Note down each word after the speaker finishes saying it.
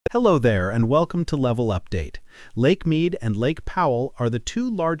Hello there and welcome to Level Update. Lake Mead and Lake Powell are the two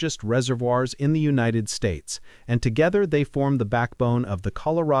largest reservoirs in the United States, and together they form the backbone of the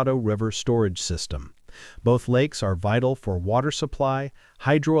Colorado River storage system. Both lakes are vital for water supply,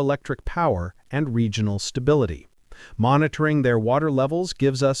 hydroelectric power, and regional stability. Monitoring their water levels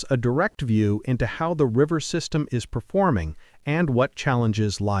gives us a direct view into how the river system is performing and what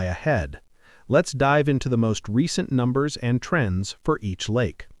challenges lie ahead. Let's dive into the most recent numbers and trends for each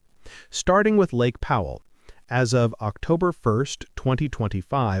lake. Starting with Lake Powell. As of October 1st,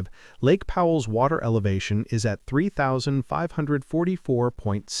 2025, Lake Powell's water elevation is at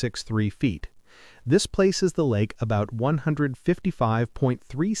 3,544.63 feet. This places the lake about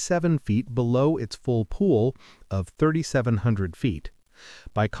 155.37 feet below its full pool of 3,700 feet.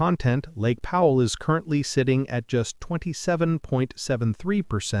 By content, Lake Powell is currently sitting at just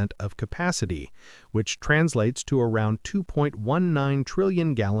 27.73% of capacity, which translates to around 2.19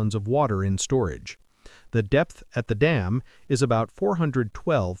 trillion gallons of water in storage. The depth at the dam is about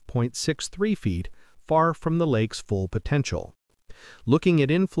 412.63 feet, far from the lake's full potential. Looking at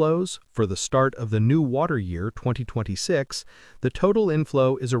inflows, for the start of the new water year 2026, the total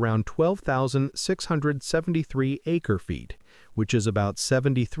inflow is around 12,673 acre-feet, which is about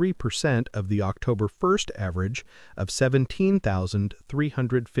 73% of the October 1st average of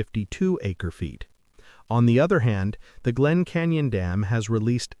 17,352 acre-feet. On the other hand, the Glen Canyon Dam has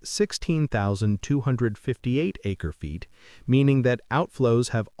released 16,258 acre-feet, meaning that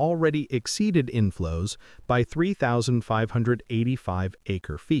outflows have already exceeded inflows by 3,585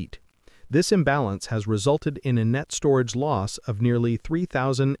 acre-feet. This imbalance has resulted in a net storage loss of nearly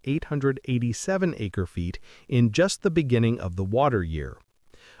 3,887 acre-feet in just the beginning of the water year.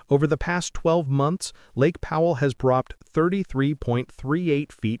 Over the past 12 months, Lake Powell has dropped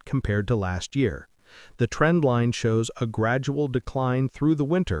 33.38 feet compared to last year. The trend line shows a gradual decline through the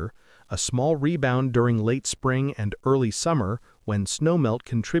winter, a small rebound during late spring and early summer when snowmelt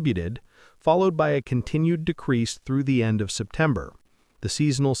contributed, followed by a continued decrease through the end of September. The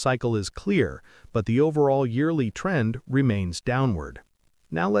seasonal cycle is clear, but the overall yearly trend remains downward.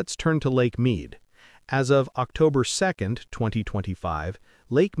 Now let's turn to Lake Mead. As of October 2nd, 2025,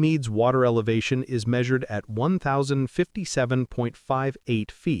 Lake Mead's water elevation is measured at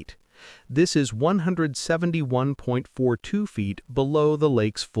 1,057.58 feet. This is 171.42 feet below the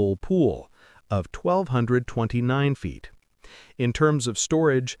lake's full pool of 1,229 feet. In terms of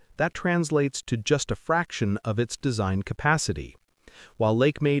storage, that translates to just a fraction of its design capacity. While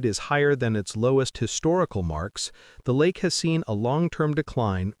Lake Mead is higher than its lowest historical marks, the lake has seen a long-term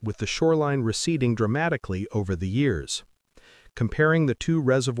decline, with the shoreline receding dramatically over the years. Comparing the two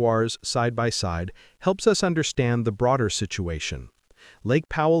reservoirs side by side helps us understand the broader situation. Lake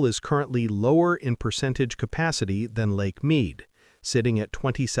Powell is currently lower in percentage capacity than Lake Mead, sitting at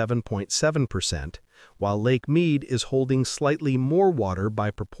 27.7%, while Lake Mead is holding slightly more water by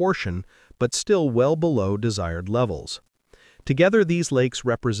proportion, but still well below desired levels. Together, these lakes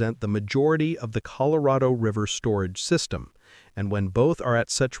represent the majority of the Colorado River storage system, and when both are at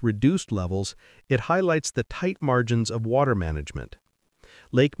such reduced levels, it highlights the tight margins of water management.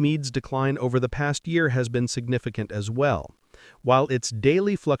 Lake Mead's decline over the past year has been significant as well. While its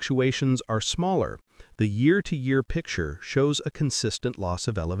daily fluctuations are smaller, the year-to-year picture shows a consistent loss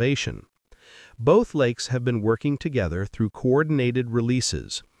of elevation. Both lakes have been working together through coordinated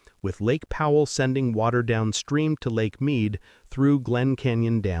releases, with Lake Powell sending water downstream to Lake Mead through Glen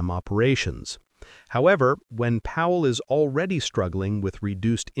Canyon Dam operations. However, when Powell is already struggling with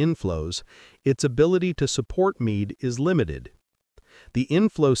reduced inflows, its ability to support Mead is limited. The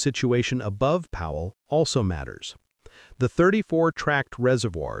inflow situation above Powell also matters. The 34 tracked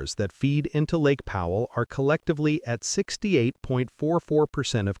reservoirs that feed into Lake Powell are collectively at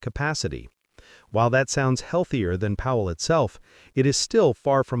 68.44% of capacity. While that sounds healthier than Powell itself, it is still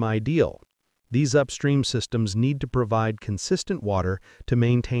far from ideal. These upstream systems need to provide consistent water to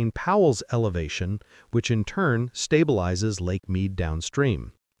maintain Powell's elevation, which in turn stabilizes Lake Mead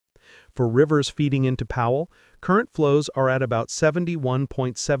downstream. For rivers feeding into Powell, current flows are at about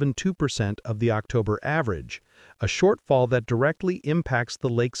 71.72% of the October average, a shortfall that directly impacts the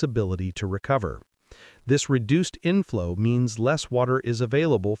lake's ability to recover. This reduced inflow means less water is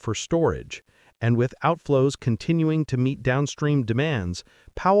available for storage, and with outflows continuing to meet downstream demands,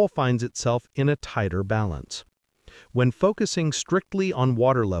 Powell finds itself in a tighter balance. When focusing strictly on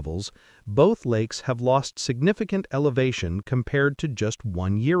water levels, both lakes have lost significant elevation compared to just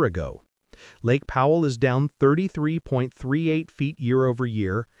 1 year ago. Lake Powell is down 33.38 feet year over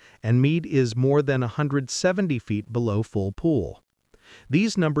year, and Mead is more than 170 feet below full pool.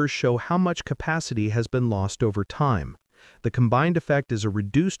 These numbers show how much capacity has been lost over time. The combined effect is a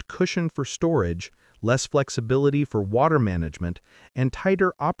reduced cushion for storage, less flexibility for water management, and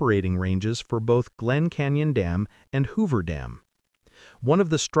tighter operating ranges for both Glen Canyon Dam and Hoover Dam. One of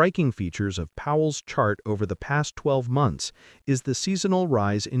the striking features of Powell's chart over the past 12 months is the seasonal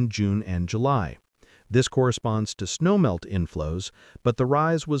rise in June and July. This corresponds to snowmelt inflows, but the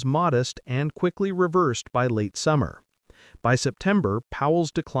rise was modest and quickly reversed by late summer. By September,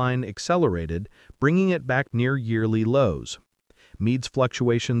 Powell's decline accelerated, bringing it back near yearly lows. Mead's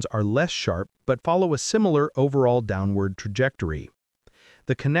fluctuations are less sharp but follow a similar overall downward trajectory.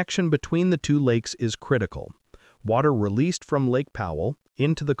 The connection between the two lakes is critical. Water released from Lake Powell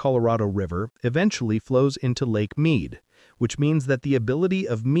into the Colorado River eventually flows into Lake Mead, which means that the ability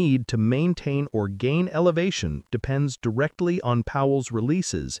of Mead to maintain or gain elevation depends directly on Powell's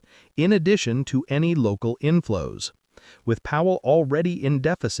releases, in addition to any local inflows. With Powell already in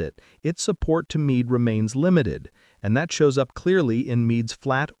deficit, its support to Mead remains limited, and that shows up clearly in Mead's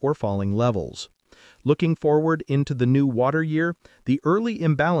flat or falling levels. Looking forward into the new water year, the early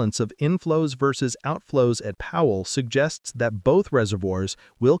imbalance of inflows versus outflows at Powell suggests that both reservoirs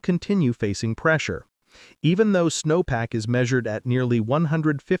will continue facing pressure. Even though snowpack is measured at nearly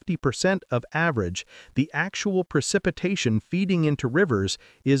 150% of average, the actual precipitation feeding into rivers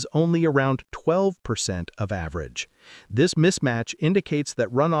is only around 12% of average. This mismatch indicates that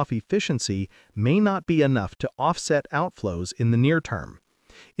runoff efficiency may not be enough to offset outflows in the near term.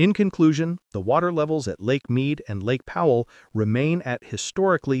 In conclusion, the water levels at Lake Mead and Lake Powell remain at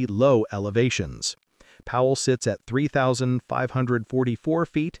historically low elevations. Powell sits at 3,544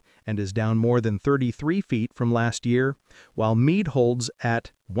 feet and is down more than 33 feet from last year, while Mead holds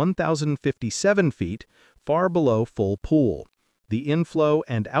at 1,057 feet, far below full pool. The inflow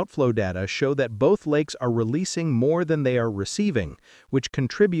and outflow data show that both lakes are releasing more than they are receiving, which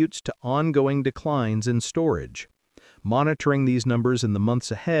contributes to ongoing declines in storage. Monitoring these numbers in the months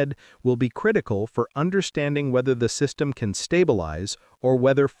ahead will be critical for understanding whether the system can stabilize or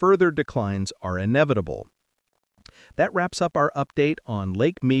whether further declines are inevitable. That wraps up our update on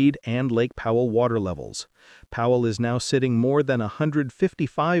Lake Mead and Lake Powell water levels. Powell is now sitting more than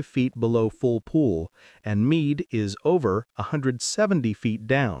 155 feet below full pool, and Mead is over 170 feet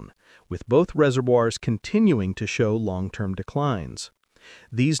down, with both reservoirs continuing to show long-term declines.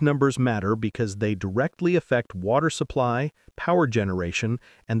 These numbers matter because they directly affect water supply, power generation,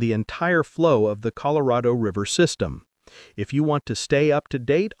 and the entire flow of the Colorado River system. If you want to stay up to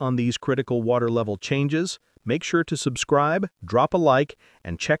date on these critical water level changes, make sure to subscribe, drop a like,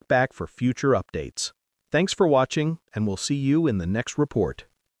 and check back for future updates. Thanks for watching, and we'll see you in the next report.